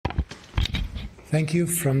Thank you.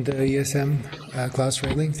 From the ESM, Klaus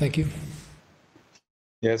Regling, thank you.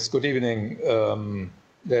 Yes, good evening.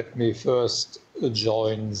 Let me first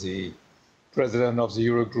join the President of the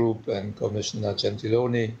Eurogroup and Commissioner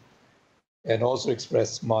Gentiloni and also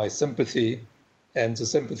express my sympathy and the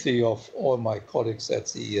sympathy of all my colleagues at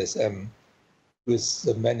the ESM with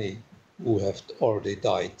the many who have already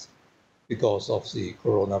died because of the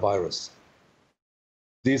coronavirus.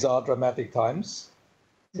 These are dramatic times,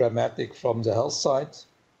 dramatic from the health side,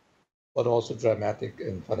 but also dramatic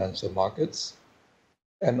in financial markets,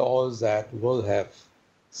 and all that will have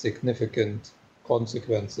significant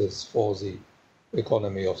consequences for the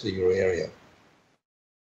economy of the euro area.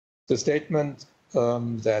 The statement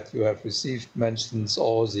that you have received mentions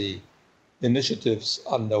all the initiatives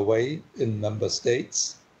underway in member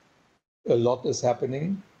states. A lot is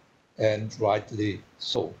happening, and rightly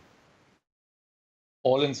so.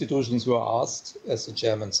 All institutions were asked, as the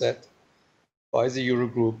chairman said, by the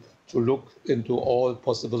Eurogroup to look into all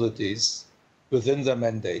possibilities within their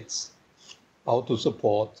mandates, how to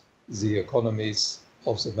support the economies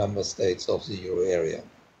of the member states of the euro area.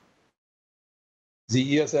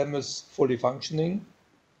 The ESM is fully functioning.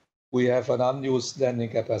 We have an unused lending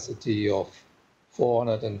capacity of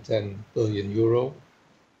 410 billion euro,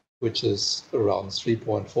 which is around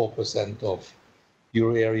 3.4% of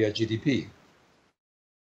euro area GDP.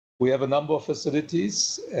 We have a number of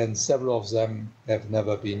facilities, and several of them have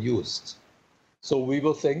never been used. So we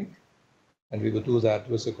will think, and we will do that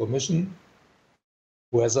with the Commission,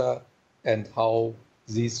 whether and how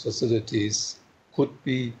these facilities could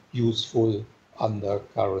be useful under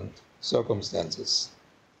current circumstances.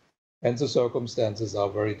 And the circumstances are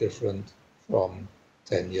very different from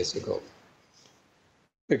 10 years ago.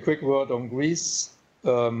 A quick word on Greece.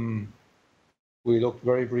 We looked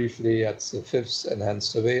very briefly at the fifth enhanced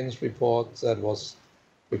surveillance report that was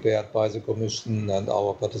prepared by the Commission and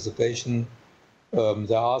our participation.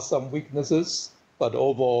 There are some weaknesses, but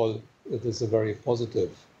overall it is a very positive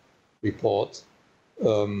report.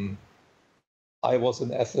 I was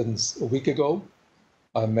in Athens a week ago.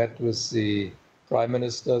 I met with the Prime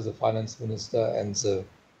Minister, the Finance Minister, and the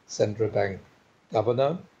Central Bank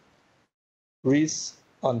Governor. Greece,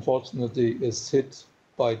 unfortunately, is hit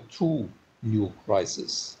by two new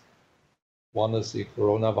crises. One is the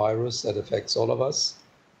coronavirus that affects all of us.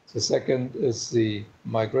 The second is the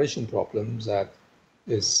migration problem that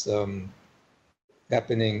is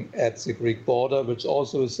happening at the Greek border, which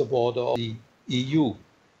also is the border of the EU.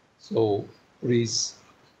 So Greece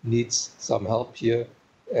needs some help here,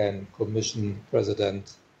 and Commission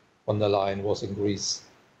President von der Leyen was in Greece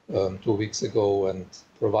 2 weeks ago and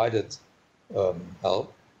provided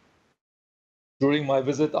help. During my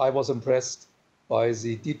visit, I was impressed by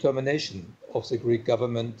the determination of the Greek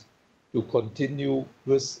government to continue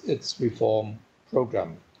with its reform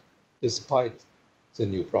program, despite the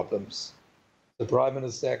new problems. The Prime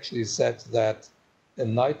Minister actually said that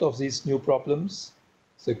in light of these new problems,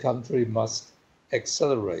 the country must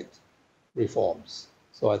accelerate reforms.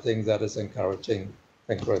 So I think that is encouraging.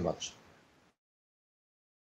 Thank you very much.